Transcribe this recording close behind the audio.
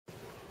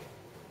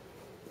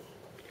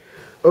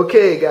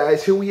Okay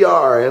guys, here we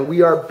are, and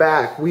we are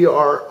back. We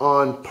are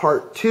on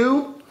part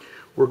 2.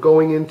 We're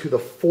going into the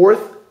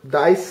 4th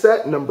dice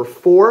set, number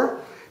 4.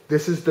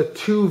 This is the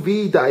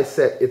 2V dice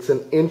set. It's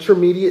an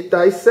intermediate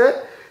dice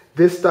set.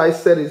 This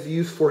dice set is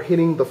used for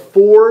hitting the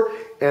 4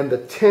 and the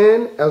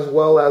 10 as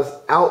well as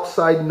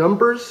outside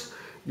numbers.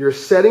 Your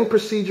setting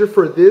procedure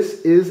for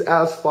this is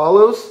as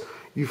follows.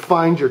 You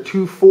find your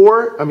your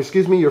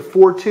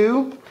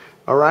 4-2,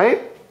 all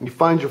right? You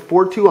find your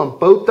 4-2 on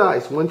both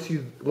dice. Once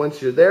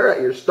you're there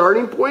at your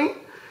starting point,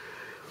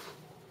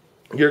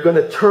 you're going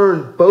to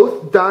turn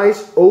both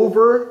dice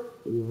over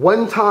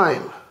one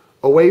time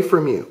away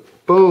from you.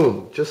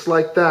 Boom, just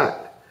like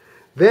that.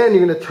 Then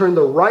you're going to turn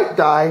the right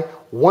die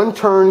one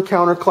turn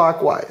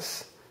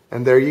counterclockwise.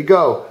 And there you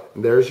go.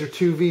 And there's your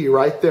 2V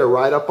right there,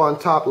 right up on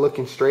top,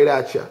 looking straight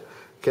at you.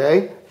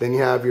 Okay? Then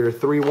you have your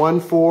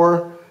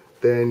 3-1-4.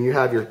 Then you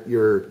have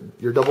your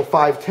double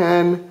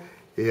 5-10.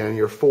 And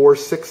your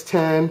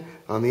 4-6-10.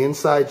 On the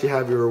inside, you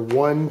have your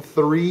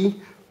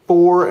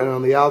 1-3-4, and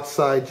on the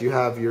outside, you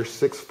have your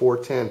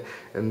 6-4-10.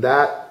 And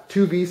that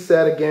 2V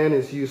set again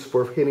is used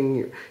for hitting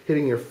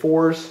your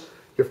 4s,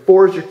 your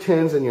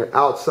 10s, and your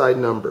outside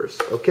numbers.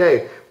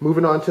 Okay,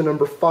 moving on to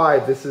number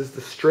 5. This is the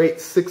straight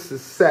 6s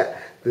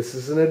set. This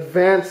is an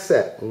advanced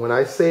set. And when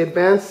I say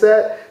advanced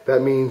set,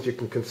 that means you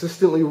can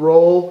consistently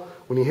roll.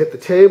 When you hit the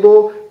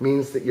table, it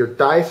means that your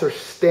dice are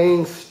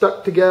staying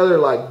stuck together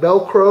like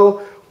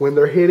Velcro. When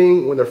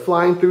they're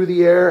flying through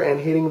the air and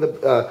hitting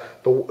the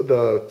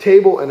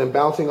table and then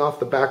bouncing off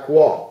the back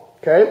wall.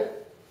 Okay,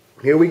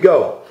 here we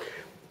go.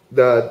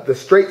 The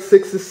straight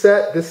 6s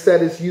set. This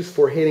set is used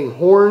for hitting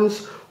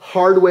horns,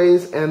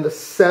 hardways, and the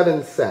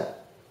 7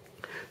 set.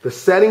 The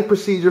setting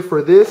procedure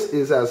for this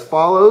is as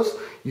follows.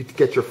 You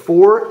get your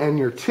 4 and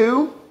your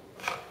 2.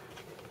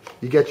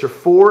 You get your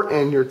 4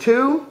 and your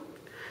 2.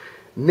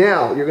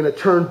 Now you're going to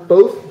turn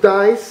both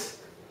dice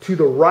to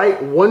the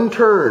right one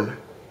turn.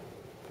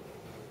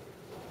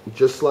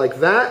 Just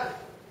like that,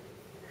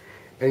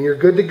 and you're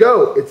good to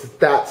go. It's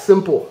that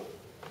simple.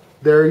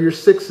 There are your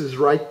 6s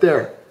right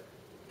there.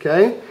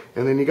 Okay,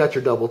 and then you got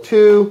your double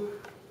 2,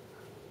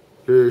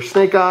 your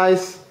snake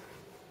eyes,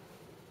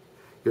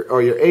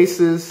 your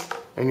aces,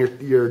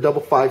 and your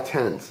double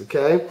 5-10s.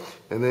 Okay,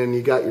 and then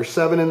you got your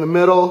 7 in the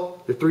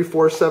middle, your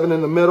 3-4-7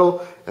 in the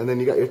middle, and then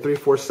you got your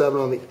 3-4-7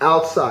 on the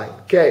outside.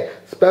 Okay,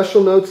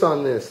 special notes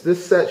on this.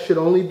 This set should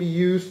only be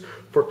used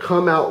for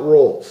come out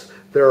rolls.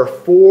 There are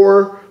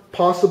 4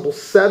 possible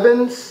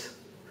 7s,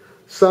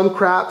 some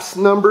craps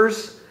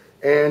numbers,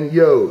 and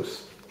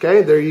yos.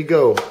 Okay, there you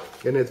go.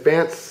 An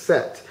advanced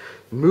set.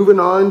 Moving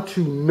on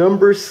to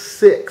number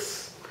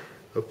 6.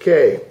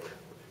 Okay,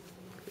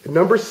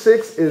 number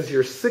 6 is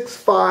your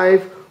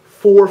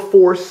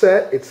 6-5-4-4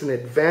 set. It's an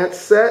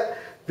advanced set.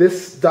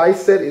 This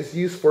dice set is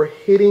used for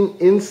hitting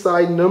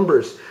inside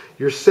numbers.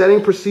 Your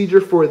setting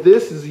procedure for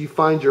this is you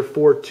find your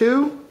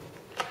 4-2.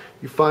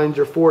 You find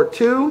your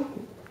 4-2.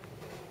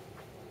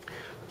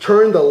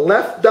 Turn the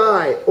left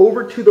die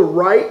over to the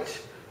right,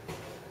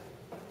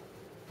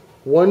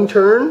 one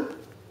turn.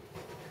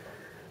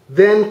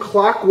 Then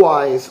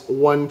clockwise,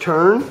 one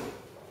turn.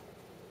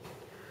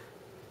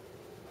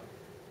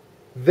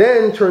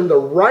 Then turn the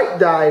right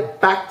die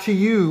back to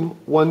you,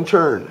 one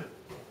turn.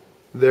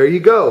 There you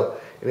go.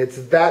 And it's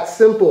that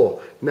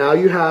simple. Now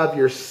you have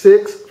your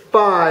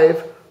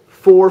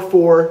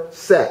 6-5-4-4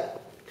 set.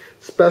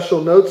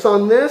 Special notes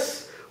on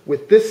this.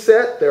 With this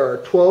set, there are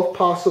 12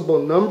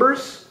 possible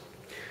numbers.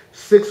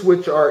 6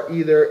 which are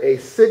either a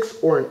 6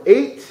 or an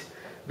 8.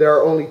 There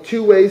are only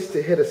 2 ways to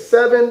hit a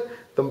 7.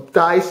 The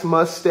dice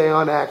must stay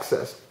on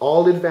axis.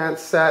 All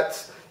advanced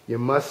sets, you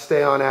must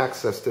stay on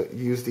axis to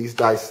use these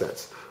dice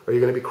sets, or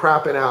you're going to be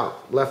crapping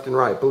out left and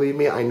right. Believe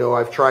me, I know.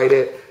 I've tried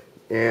it,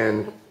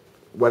 and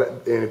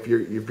if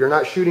you're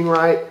not shooting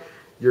right,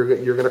 you're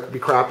going to be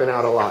crapping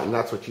out a lot, and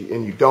that's what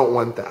you don't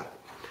want that.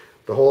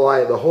 The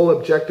whole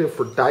objective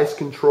for dice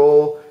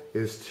control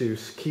is to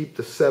keep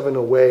the 7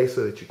 away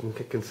so that you can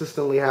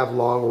consistently have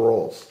long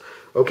rolls.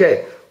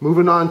 Okay,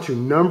 moving on to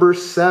number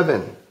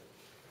 7.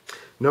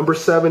 Number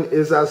 7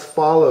 is as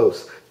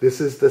follows. This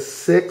is the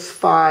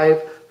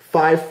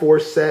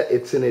 6-5-5-4 set.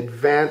 It's an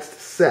advanced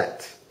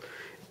set.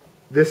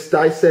 This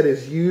dice set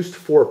is used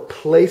for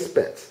place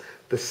bets.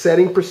 The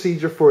setting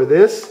procedure for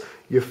this,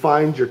 you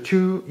find your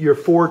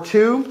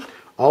 4-2.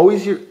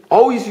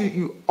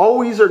 You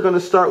always are going to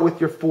start with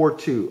your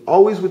 4-2.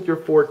 Always with your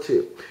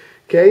 4-2.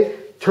 Okay?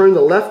 Turn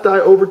the left die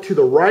over to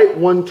the right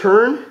one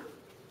turn.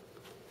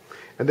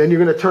 And then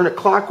you're going to turn it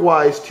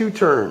clockwise 2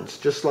 turns.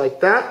 Just like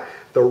that.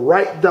 The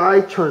right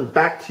die turned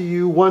back to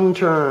you 1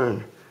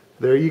 turn.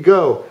 There you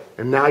go.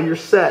 And now you're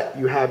set.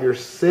 You have your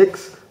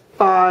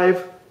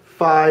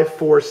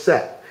 6-5-5-4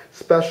 set.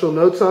 Special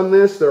notes on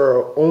this. There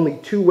are only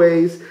 2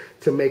 ways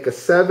to make a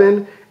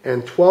 7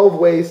 and 12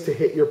 ways to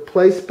hit your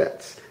place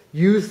bets.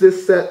 Use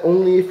this set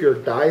only if your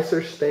dice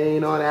are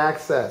staying on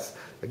axis.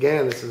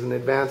 Again, this is an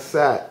advanced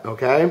set.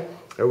 Okay?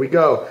 There we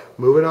go.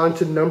 Moving on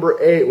to number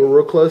 8. We're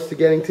real close to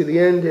getting to the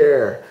end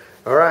here.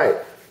 All right.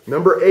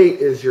 Number 8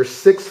 is your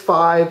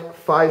 6-5,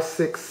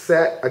 5-6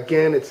 set.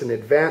 Again, it's an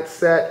advanced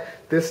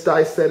set. This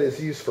die set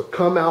is used for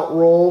come out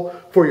roll,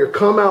 for your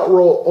come out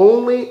roll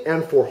only,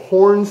 and for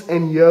horns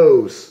and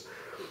yos.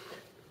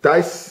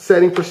 Dice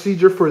setting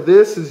procedure for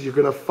this is you're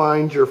going to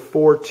find your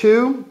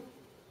 4-2.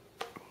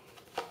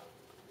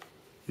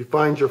 You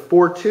find your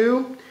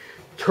 4-2.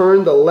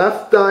 Turn the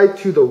left die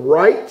to the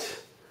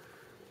right.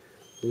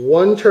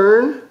 1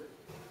 turn.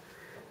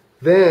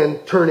 Then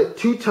turn it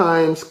 2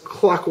 times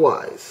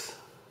clockwise.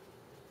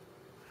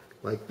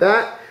 Like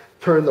that.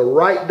 Turn the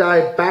right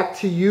die back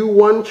to you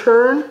 1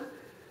 turn.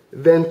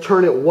 Then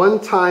turn it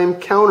 1 time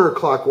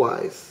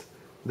counterclockwise.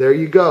 There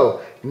you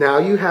go. Now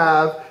you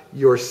have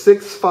your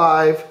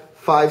 6-5,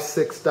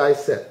 5-6 die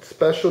set.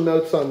 Special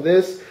notes on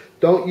this.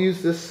 Don't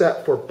use this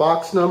set for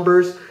box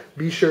numbers.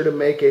 Be sure to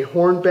make a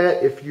horn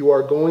bet if you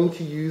are going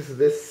to use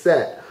this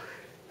set.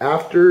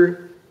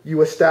 After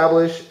you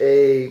establish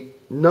a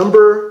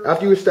number,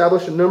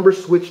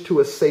 switch to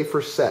a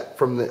safer set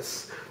from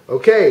this.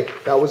 Okay,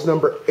 that was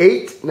number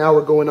 8. Now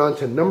we're going on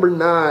to number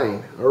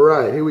 9. All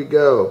right, here we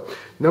go.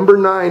 Number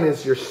 9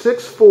 is your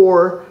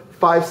 6-4,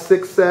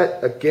 5-6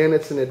 set. Again,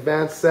 it's an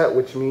advanced set,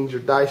 which means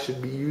your dice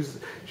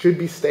should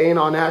be staying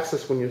on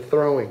axis when you're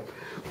throwing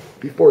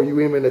before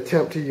you even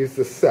attempt to use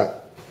this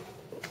set.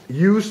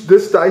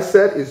 This die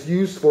set is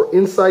used for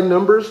inside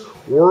numbers,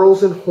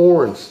 whirls, and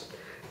horns.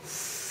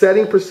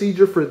 Setting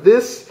procedure for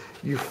this,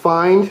 you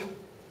find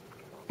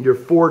your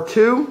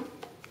 4-2.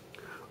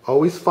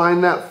 Always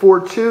find that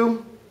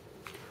 4-2.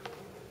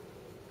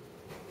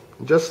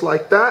 Just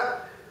like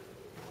that.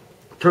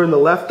 Turn the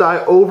left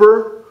die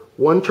over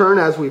 1 turn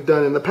as we've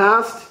done in the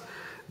past.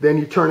 Then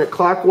you turn it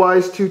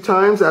clockwise 2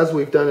 times as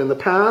we've done in the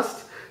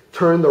past.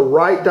 Turn the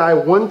right die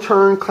 1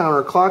 turn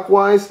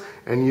counterclockwise,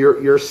 and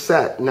you're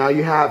set. Now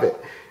you have it.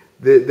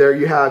 There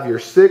you have your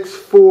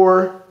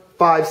 6-4,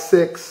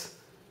 5-6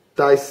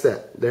 die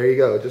set. There you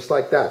go, just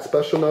like that.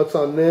 Special notes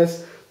on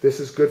this. This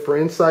is good for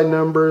inside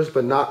numbers,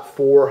 but not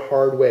for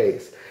hard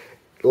ways.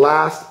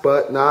 Last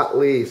but not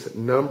least,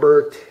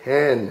 number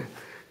 10.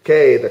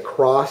 Okay, the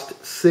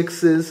crossed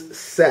sixes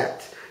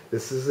set.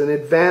 This is an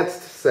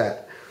advanced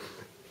set.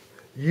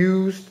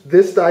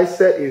 This die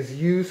set is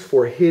used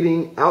for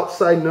hitting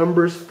outside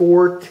numbers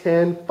 4,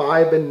 10,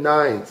 5, and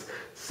 9s.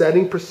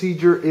 Setting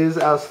procedure is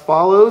as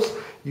follows.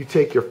 You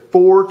take your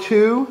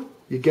 4-2,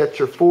 you get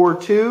your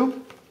 4-2,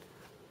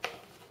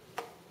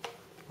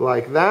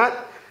 like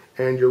that,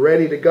 and you're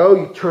ready to go.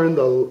 You turn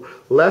the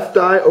left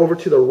die over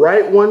to the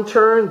right 1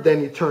 turn,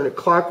 then you turn it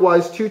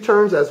clockwise 2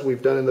 turns as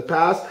we've done in the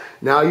past.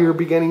 Now you're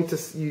beginning to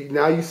see,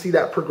 now you see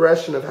that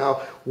progression of how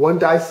one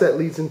die set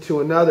leads into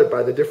another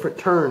by the different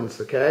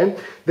turns, okay?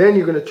 Then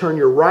you're going to turn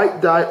your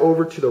right die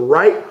over to the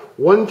right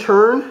 1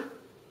 turn,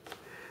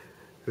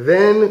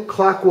 then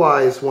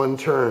clockwise 1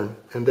 turn,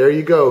 and there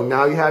you go.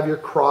 Now you have your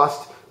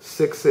crossed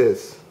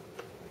sixes,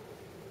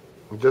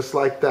 just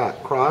like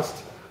that,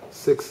 crossed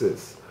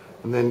sixes.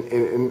 And then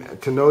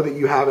and to know that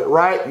you have it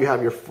right, you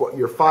have your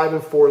 5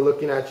 and 4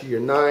 looking at you, your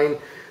 9.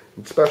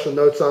 And special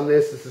notes on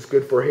this, this is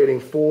good for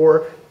hitting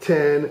 4,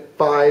 10,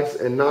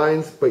 5s, and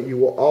 9s, but you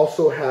will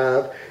also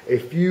have a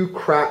few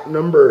crap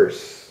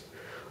numbers.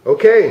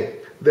 Okay,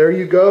 there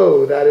you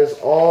go. That is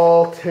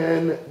all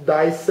 10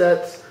 die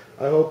sets.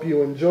 I hope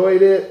you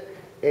enjoyed it.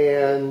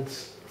 And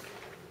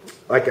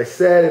like I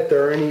said,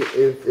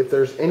 if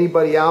there's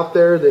anybody out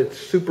there that's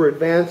super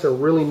advanced or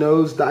really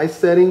knows die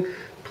setting,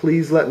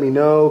 please let me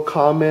know,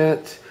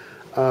 comment.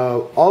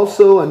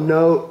 Also a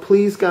note,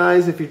 please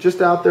guys, if you're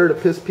just out there to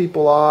piss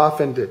people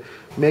off and to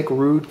make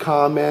rude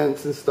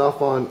comments and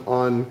stuff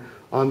on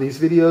these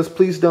videos,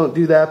 please don't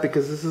do that,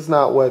 because this is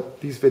not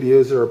what these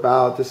videos are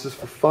about. This is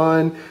for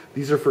fun.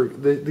 These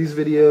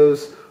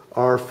videos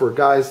are for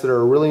guys that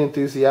are really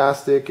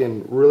enthusiastic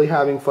and really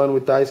having fun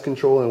with dice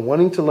control and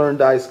wanting to learn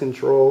dice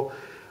control.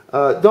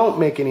 Don't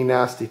make any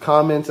nasty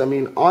comments. I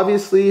mean,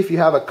 obviously, if you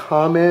have a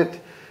comment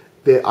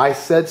that I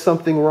said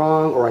something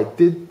wrong or I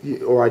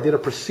did a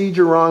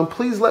procedure wrong,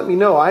 please let me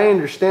know. I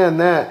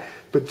understand that,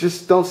 but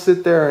just don't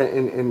sit there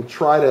and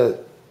try to,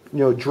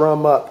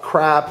 drum up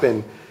crap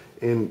and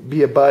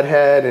be a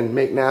butthead and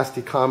make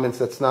nasty comments.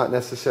 That's not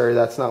necessary.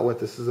 That's not what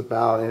this is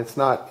about, and it's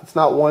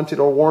not wanted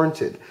or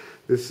warranted.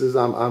 This is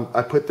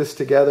I put this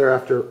together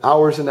after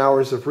hours and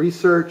hours of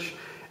research,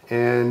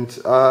 and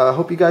I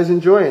hope you guys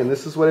enjoy it. And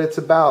this is what it's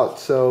about.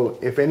 So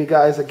if any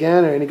guys in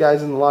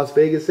the Las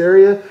Vegas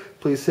area,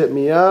 please hit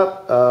me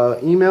up,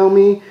 email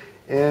me,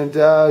 and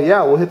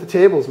yeah, we'll hit the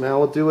tables, man.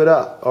 We'll do it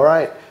up. All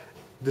right,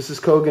 this is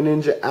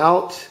Koganinja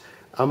out.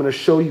 I'm going to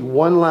show you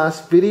one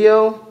last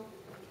video,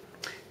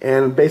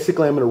 and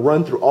basically I'm going to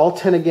run through all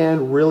 10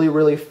 again really,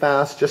 really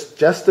fast, just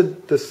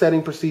the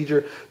setting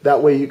procedure.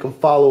 That way you can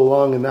follow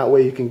along, and that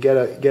way you can get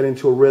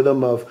into a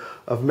rhythm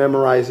of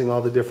memorizing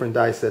all the different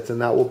die sets, and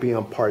that will be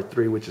on part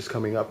 3, which is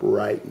coming up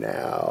right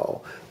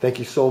now. Thank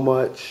you so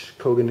much.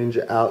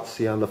 Koganinja out.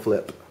 See you on the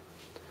flip.